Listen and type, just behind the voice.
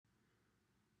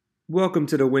Welcome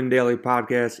to the Win Daily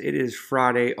Podcast. It is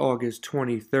Friday, August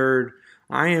 23rd.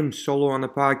 I am solo on the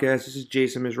podcast. This is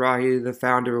Jason Mizrahi, the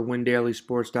founder of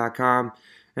WinDailySports.com.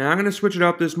 And I'm going to switch it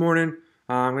up this morning.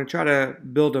 I'm going to try to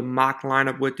build a mock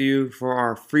lineup with you for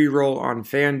our free roll on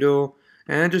FanDuel.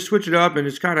 And just switch it up and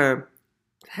just kind of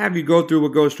have you go through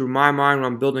what goes through my mind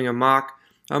when I'm building a mock.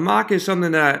 A mock is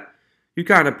something that you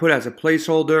kind of put as a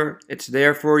placeholder. It's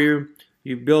there for you.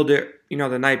 You build it,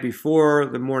 the night before,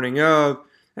 the morning of.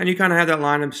 And you kind of have that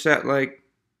lineup set like,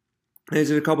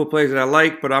 these are a couple plays that I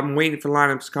like, but I'm waiting for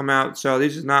lineups to come out. So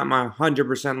this is not my 100%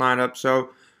 lineup.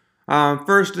 So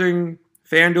first thing,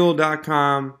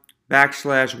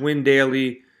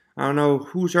 FanDuel.com/WinDaily. I don't know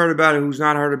who's heard about it, who's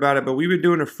not heard about it, but we've been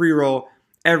doing a free roll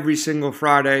every single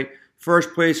Friday.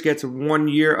 First place gets 1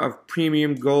 year of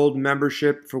premium gold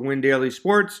membership for Win Daily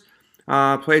Sports.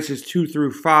 Places 2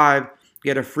 through 5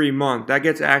 get a free month. That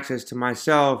gets access to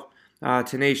myself,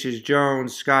 Tenacious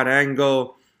Jones, Scott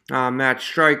Engel, Matt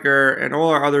Stryker, and all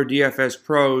our other DFS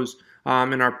pros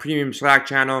in our premium Slack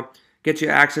channel. Gets you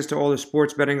access to all the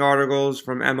sports betting articles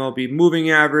from MLB Moving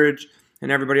Average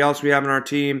and everybody else we have on our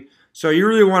team. So you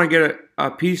really want to get a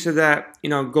piece of that,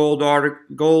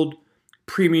 gold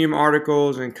premium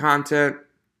articles and content,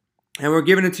 and we're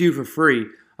giving it to you for free.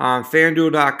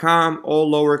 FanDuel.com,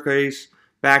 all lowercase,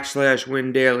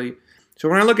 /WinDaily. So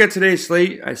when I look at today's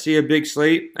slate, I see a big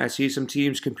slate. I see some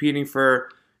teams competing for,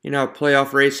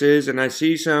 playoff races, and I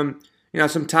see some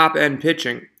top end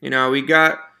pitching. We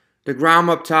got DeGrom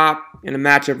up top in a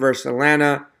matchup versus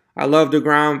Atlanta. I love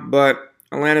DeGrom, but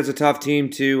Atlanta's a tough team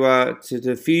to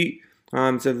defeat.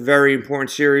 It's a very important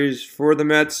series for the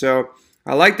Mets, so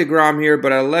I like DeGrom here,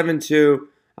 but at 11-2,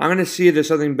 I'm going to see if there's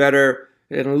something better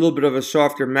in a little bit of a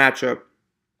softer matchup.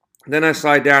 Then I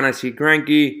slide down, I see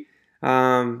Greinke.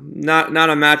 Not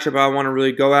a matchup I want to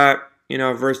really go at,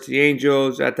 versus the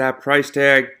Angels at that price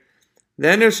tag.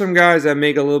 Then there's some guys that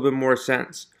make a little bit more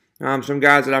sense. Some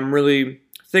guys that I'm really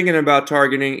thinking about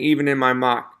targeting, even in my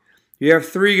mock. You have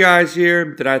 3 guys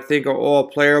here that I think are all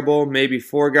playable, maybe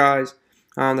 4 guys.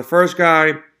 The first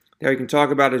guy that we can talk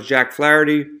about is Jack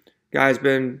Flaherty. Guy's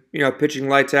been, pitching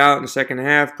lights out in the second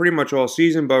half, pretty much all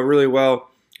season, but really well,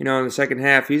 in the second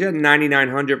half. He's at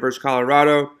 9,900 versus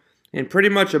Colorado. And pretty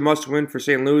much a must-win for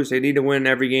St. Louis. They need to win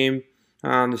every game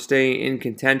to stay in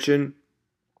contention.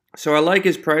 So I like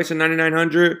his price at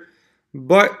 9,900,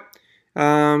 but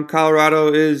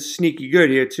Colorado is sneaky good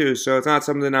here too. So it's not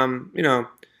something I'm,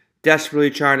 desperately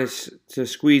trying to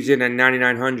squeeze in at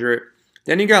 9,900.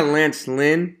 Then you got Lance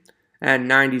Lynn at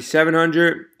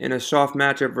 9,700 in a soft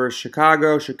matchup versus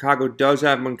Chicago. Chicago does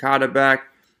have Moncada back.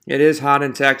 It is hot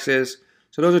in Texas.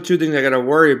 So those are 2 things I got to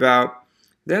worry about.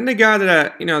 Then the guy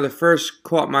that, the first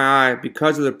caught my eye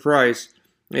because of the price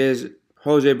is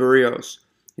Jose Barrios.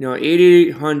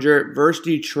 8,800 versus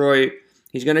Detroit.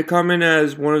 He's going to come in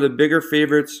as one of the bigger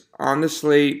favorites on the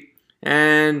slate.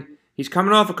 And he's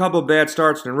coming off a couple bad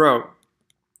starts in a row.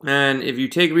 And if you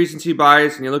take recency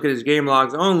bias and you look at his game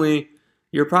logs only,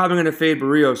 you're probably going to fade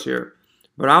Barrios here.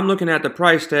 But I'm looking at the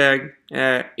price tag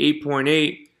at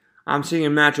 8.8. I'm seeing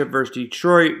a matchup versus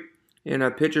Detroit in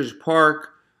a pitcher's park.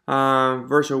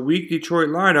 Versus a weak Detroit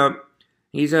lineup.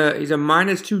 He's a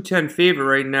minus 210 favorite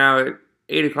right now at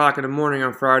 8 o'clock in the morning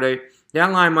on Friday.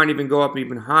 That line might even go up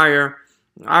even higher.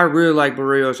 I really like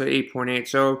Barrios at 8.8.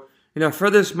 So, for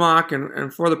this mock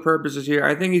and for the purposes here,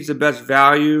 I think he's the best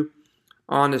value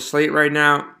on the slate right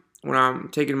now when I'm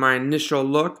taking my initial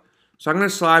look. So I'm going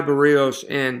to slide Barrios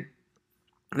in.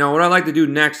 Now, what I like to do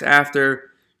next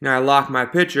after I lock my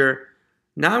pitcher,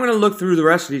 now I'm going to look through the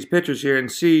rest of these pitchers here and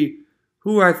see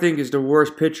who I think is the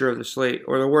worst pitcher of the slate,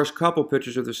 or the worst couple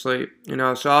pitchers of the slate.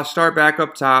 So I'll start back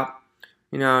up top,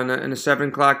 in the 7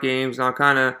 o'clock games, and I'll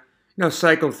kind of,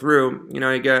 cycle through.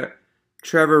 You get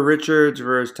Trevor Richards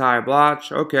versus Ty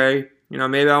Blach. Okay,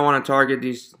 maybe I want to target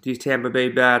these Tampa Bay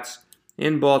bats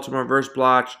in Baltimore versus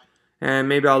Blach, and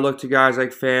maybe I'll look to guys like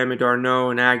Pham and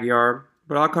d'Arnaud and Aguilar.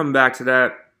 But I'll come back to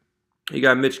that. You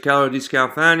got Mitch Keller,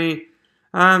 DeSclafani.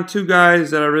 2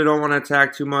 guys that I really don't want to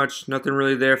attack too much. Nothing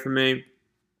really there for me.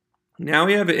 Now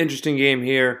we have an interesting game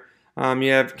here.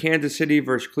 You have Kansas City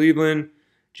versus Cleveland.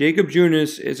 Jacob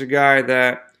Junis is a guy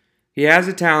that he has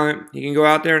the talent. He can go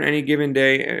out there on any given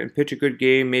day and pitch a good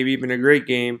game, maybe even a great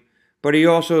game. But he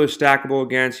also is stackable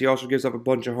against. He also gives up a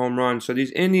bunch of home runs. So these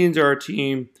Indians are a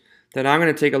team that I'm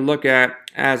going to take a look at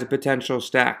as a potential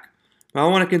stack. I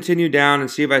want to continue down and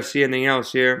see if I see anything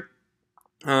else here.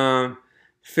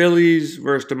 Phillies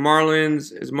versus the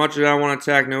Marlins. As much as I want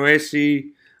to attack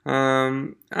Noesi,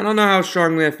 I don't know how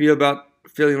strongly I feel about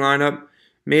Philly lineup.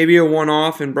 Maybe a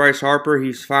one-off in Bryce Harper.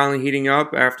 He's finally heating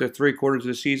up after 3/4 of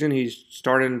the season. He's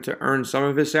starting to earn some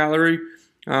of his salary.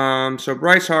 So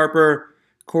Bryce Harper,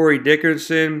 Corey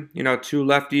Dickerson, two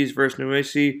lefties versus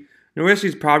Noisy.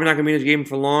 Noisy's probably not going to be in his game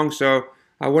for long, so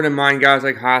I wouldn't mind guys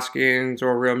like Hoskins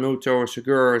or Real Muto or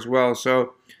Segura as well.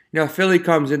 So, Philly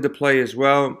comes into play as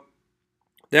well.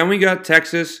 Then we got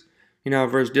Texas,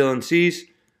 versus Dylan Cease.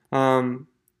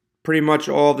 Pretty much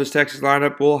all of this Texas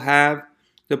lineup will have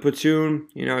the platoon,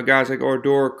 guys like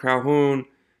Odor, Calhoun,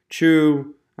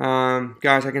 Chu,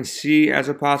 guys I can see as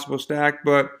a possible stack.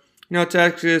 But,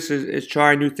 Texas is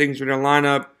trying new things with their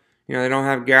lineup. They don't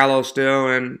have Gallo still.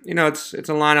 And, it's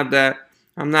a lineup that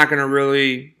I'm not going to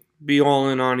really be all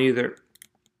in on either.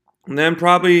 And then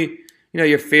probably,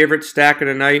 your favorite stack of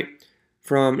the night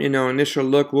from, initial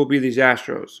look will be these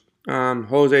Astros.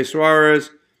 Jose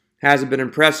Suarez hasn't been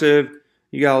impressive.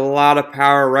 You got a lot of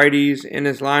power righties in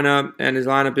his lineup, and his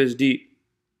lineup is deep.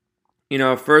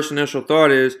 First initial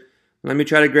thought is, let me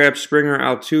try to grab Springer,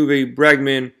 Altuve,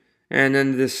 Bregman, and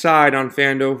then decide on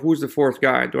FanDuel who's the fourth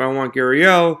guy. Do I want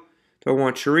Gurriel? Do I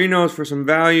want Chirinos for some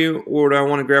value? Or do I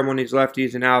want to grab one of these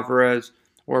lefties in Alvarez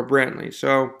or Brantley?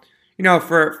 So,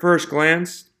 for at first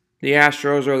glance, the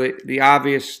Astros are the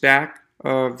obvious stack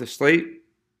of the slate.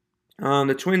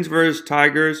 The Twins versus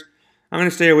Tigers. I'm going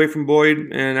to stay away from Boyd,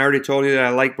 and I already told you that I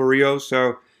like Barrios,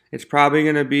 so it's probably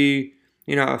going to be,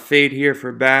 a fade here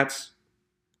for bats.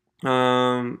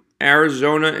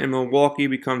 Arizona and Milwaukee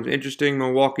becomes interesting.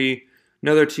 Milwaukee,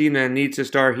 another team that needs to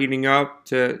start heating up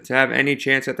to have any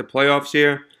chance at the playoffs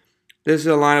here. This is a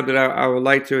lineup that I would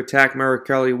like to attack Merrick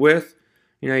Kelly with.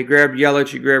 You grab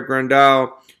Yelich, you grab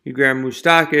Grandal, you grab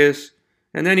Moustakas,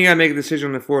 and then you got to make a decision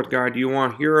on the fourth guy. Do you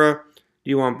want Hira? Do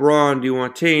you want Braun? Do you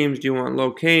want Thames? Do you want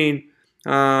Locane?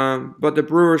 But the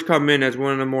Brewers come in as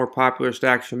one of the more popular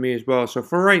stacks for me as well. So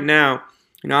for right now,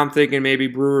 I'm thinking maybe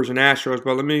Brewers and Astros,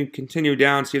 but let me continue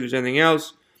down, see if there's anything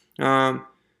else. The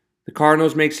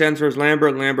Cardinals make sense versus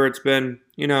Lambert. Lambert's been,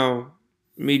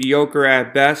 mediocre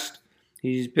at best.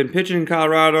 He's been pitching in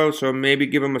Colorado, so maybe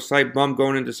give him a slight bump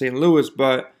going into St. Louis,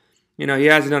 but, he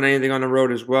hasn't done anything on the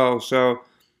road as well. So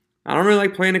I don't really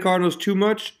like playing the Cardinals too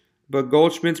much, but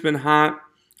Goldschmidt's been hot.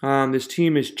 This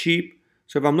team is cheap.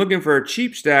 So if I'm looking for a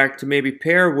cheap stack to maybe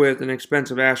pair with an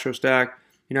expensive Astro stack,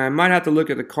 I might have to look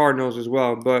at the Cardinals as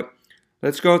well. But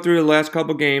let's go through the last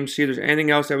couple games, see if there's anything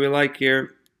else that we like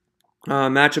here.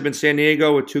 Matchup in San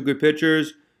Diego with two good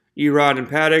pitchers, Erod and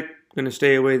Paddock. Going to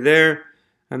stay away there.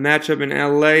 A matchup in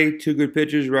LA, two good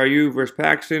pitchers, Ryu versus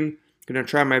Paxton. Going to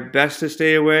try my best to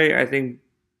stay away. I think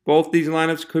both these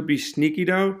lineups could be sneaky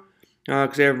though,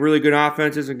 because they have really good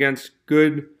offenses against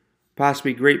good,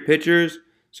 possibly great pitchers.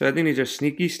 So I think these are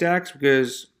sneaky stacks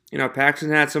because,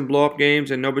 Paxton had some blow-up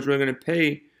games and nobody's really going to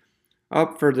pay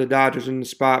up for the Dodgers in the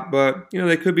spot. But,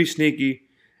 they could be sneaky.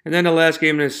 And then the last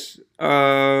game in this,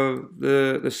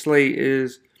 the slate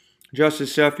is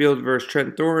Justice Sheffield versus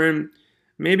Trent Thornton.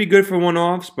 Maybe good for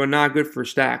one-offs, but not good for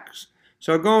stacks.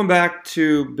 So going back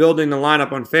to building the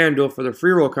lineup on FanDuel for the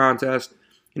free roll contest,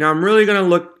 I'm really going to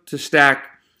look to stack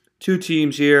two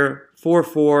teams here,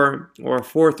 4-4 or a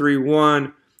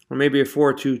 4-3-1. Or maybe a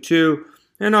 4-2-2.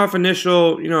 And off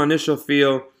initial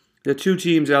feel, the two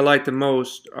teams that I like the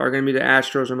most are going to be the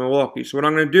Astros and Milwaukee. So what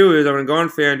I'm going to do is I'm going to go on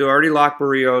FanDuel. I already locked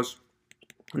Barrios.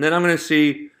 And then I'm going to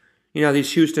see,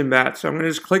 these Houston bats. So I'm going to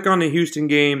just click on the Houston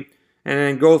game and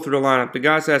then go through the lineup. The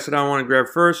guys that I said I want to grab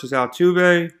first is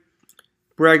Altuve,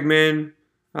 Bregman,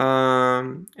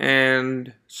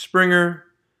 and Springer.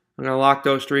 I'm going to lock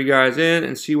those three guys in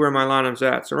and see where my lineup's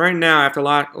at. So right now, after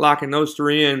locking those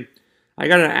three in, I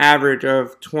got an average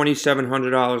of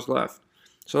 $2,700 left.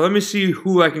 So let me see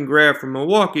who I can grab from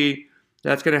Milwaukee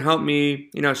that's going to help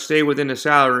me, stay within the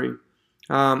salary.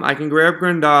 I can grab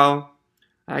Grandal.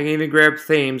 I can even grab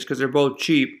Thames because they're both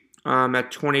cheap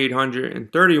at $2,800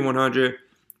 and $3,100.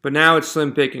 But now it's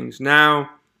slim pickings. Now,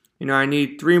 I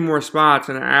need three more spots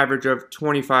and an average of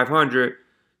 $2,500.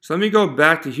 So let me go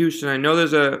back to Houston. I know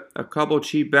there's a couple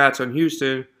cheap bats on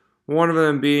Houston. One of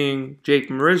them being Jake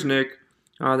Marisnick.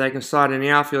 That can slide in the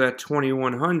outfield at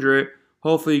 $2,100.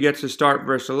 Hopefully he gets to start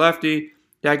versus a lefty.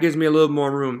 That gives me a little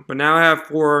more room. But now I have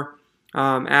four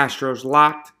Astros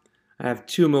locked. I have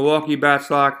two Milwaukee bats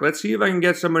locked. Let's see if I can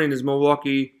get somebody in this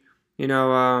Milwaukee,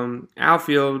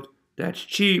 outfield that's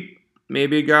cheap.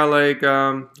 Maybe a guy like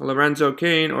Lorenzo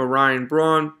Cain or Ryan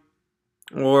Braun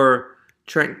or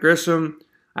Trent Grisham.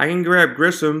 I can grab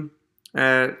Grisham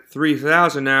at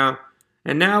 $3,000 now.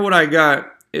 And now what I got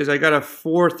is I got a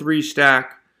 4-3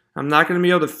 stack. I'm not going to be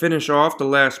able to finish off the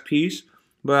last piece,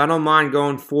 but I don't mind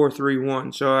going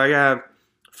 4-3-1. So I have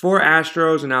four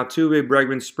Astros and Altuve,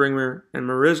 Bregman, Springer, and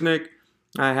Marisnick.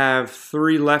 I have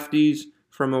 3 lefties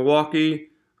from Milwaukee.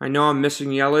 I know I'm missing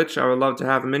Yelich. I would love to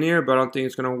have him in here, but I don't think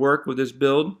it's going to work with this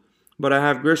build. But I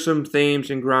have Grisham, Thames,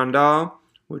 and Grandal,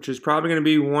 which is probably going to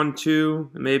be 1,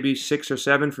 2, maybe 6 or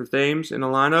 7 for Thames in the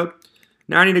lineup.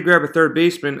 Now I need to grab a third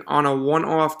baseman on a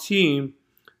one-off team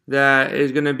that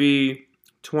is going to be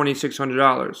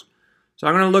 $2,600. So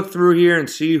I'm going to look through here and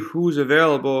see who's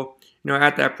available,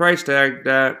 at that price tag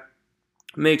that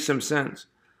makes some sense.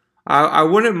 I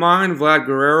wouldn't mind Vlad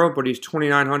Guerrero, but he's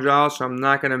 $2,900, so I'm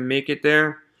not going to make it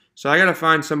there. So I got to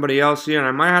find somebody else here, and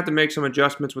I might have to make some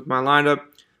adjustments with my lineup,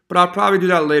 but I'll probably do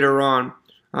that later on.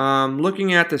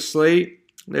 Looking at the slate,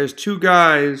 there's 2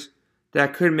 guys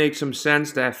that could make some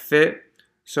sense that fit.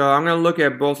 So I'm going to look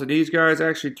at both of these guys.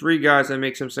 Actually, 3 guys that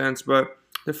make some sense. But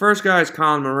the first guy is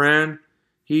Colin Moran.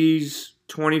 He's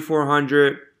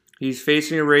 $2,400. He's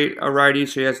facing a righty,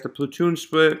 so he has the platoon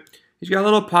split. He's got a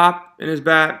little pop in his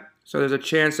bat, so there's a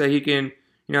chance that he can,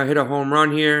 hit a home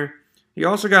run here. He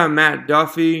also got Matt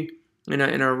Duffy in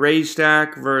a Rays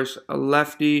stack versus a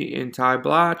lefty in Ty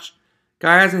Blach.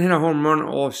 Guy hasn't hit a home run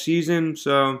all season,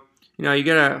 so you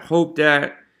gotta hope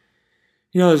that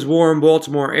this Warren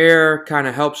Baltimore air kind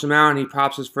of helps him out and he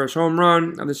pops his first home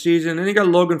run of the season. And you got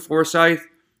Logan Forsythe,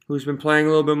 who's been playing a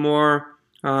little bit more,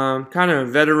 kind of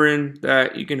a veteran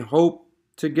that you can hope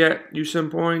to get you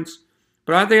some points.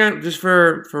 But I think just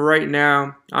for right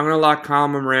now, I'm going to lock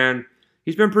Colin Moran.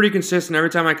 He's been pretty consistent.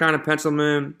 Every time I kind of pencil him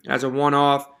in as a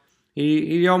one-off,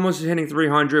 he almost is hitting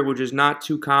 300, which is not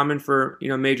too common for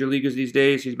major leaguers these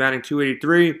days. He's batting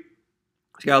 .283.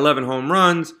 He's got 11 home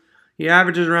runs. He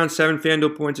averages around 7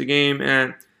 FanDuel points a game.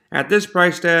 And at this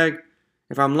price tag,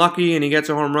 if I'm lucky and he gets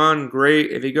a home run, great.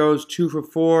 If he goes 2 for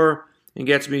 4 and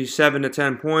gets me 7 to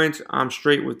 10 points, I'm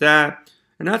straight with that.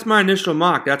 And that's my initial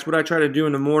mock. That's what I try to do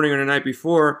in the morning or the night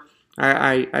before.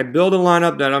 I build a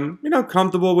lineup that I'm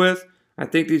comfortable with. I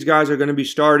think these guys are going to be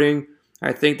starting.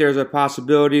 I think there's a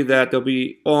possibility that they'll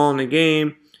be all in the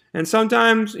game. And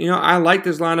sometimes, I like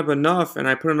this lineup enough and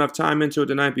I put enough time into it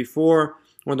the night before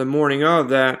or the morning of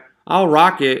that I'll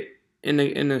rock it in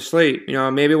the slate.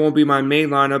 Maybe it won't be my main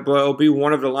lineup, but it'll be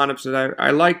one of the lineups that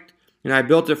I liked. I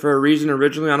built it for a reason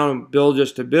originally. I don't build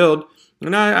just to build.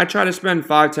 And I try to spend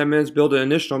 5-10 minutes, build an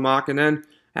initial mock, and then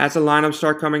as the lineups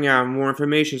start coming out, more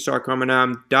information start coming out,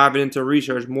 I'm diving into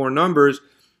research, more numbers,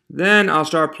 then I'll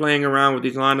start playing around with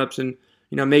these lineups and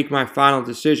make my final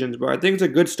decisions. But I think it's a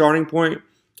good starting point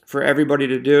for everybody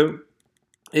to do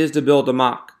is to build a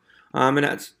mock,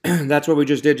 and that's what we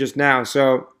just did just now.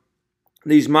 So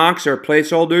these mocks are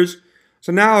placeholders.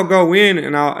 So now I'll go in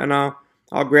and I'll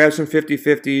grab some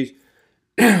 50-50s,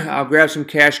 I'll grab some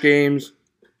cash games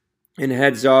and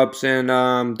heads ups and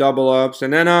double ups,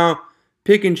 and then I'll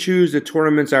pick and choose the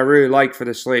tournaments I really like for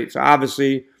the slate. So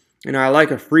obviously, I like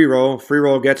a free roll. Free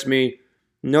roll gets me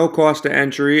no cost to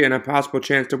entry and a possible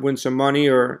chance to win some money,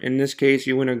 or in this case,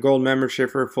 you win a gold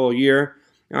membership for a full year,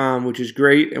 which is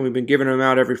great. And we've been giving them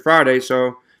out every Friday.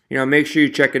 So, make sure you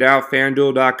check it out,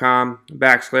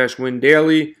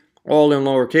 FanDuel.com/WinDaily, all in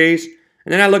lowercase.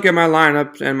 And then I look at my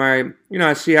lineups and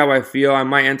I see how I feel. I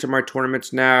might enter my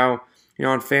tournaments now,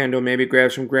 on FanDuel, maybe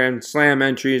grab some Grand Slam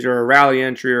entries or a Rally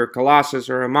entry or a Colossus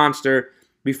or a Monster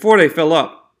before they fill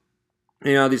up.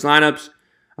 These lineups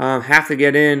have to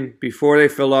get in before they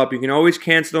fill up. You can always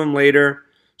cancel them later.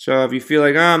 So if you feel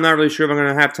like, I'm not really sure if I'm going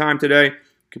to have time today, you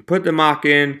can put the mock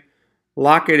in,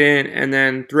 lock it in, and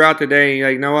then throughout the day, you're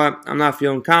like, you know what? I'm not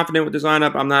feeling confident with this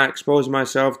lineup. I'm not exposing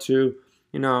myself to,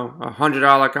 a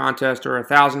 $100 contest or a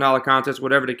 $1,000 contest,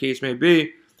 whatever the case may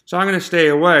be. So I'm going to stay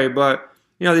away. But,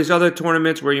 these other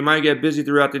tournaments where you might get busy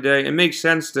throughout the day, it makes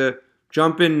sense to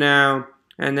jump in now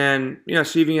and then,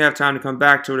 see if you have time to come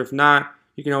back to it. If not,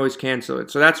 you can always cancel it.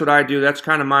 So that's what I do. That's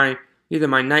kind of either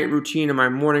my night routine or my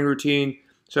morning routine.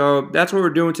 So that's what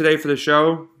we're doing today for the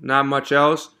show. Not much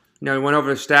else. We went over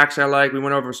the stacks I like. We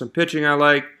went over some pitching I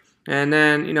like. And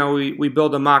then, we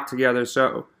build a mock together.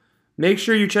 So make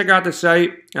sure you check out the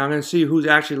site. I'm going to see who's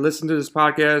actually listened to this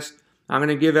podcast. I'm going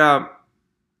to give out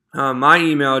my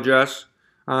email address,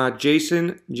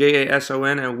 Jason, Jason, at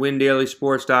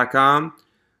WinDailySports.com.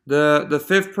 The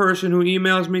fifth person who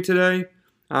emails me today,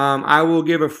 I will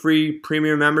give a free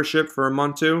premium membership for a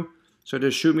month too. So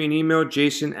just shoot me an email,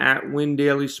 Jason at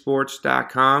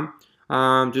WinDailySports.com.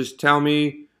 Just tell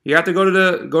me, you have to go to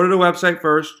the website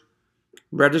first,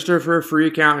 register for a free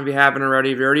account if you haven't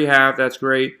already. If you already have, that's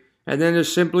great. And then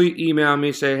just simply email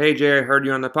me, say, hey Jay, I heard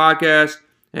you on the podcast,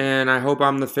 and I hope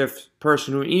I'm the fifth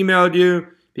person who emailed you,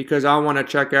 because I want to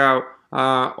check out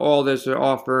all this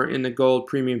offer in the gold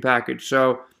premium package.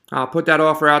 So I'll put that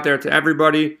offer out there to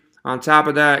everybody. On top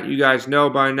of that, you guys know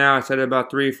by now, I said it about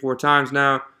 3 or 4 times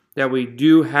now, that we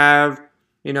do have,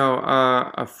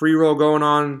 a free roll going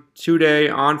on today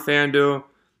on FanDuel.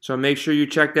 So make sure you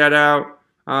check that out.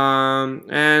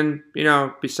 And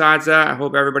besides that, I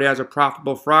hope everybody has a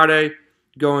profitable Friday.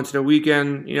 Go into the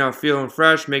weekend, feeling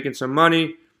fresh, making some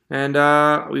money. And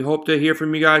we hope to hear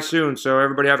from you guys soon. So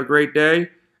everybody have a great day,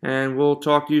 and we'll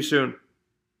talk to you soon.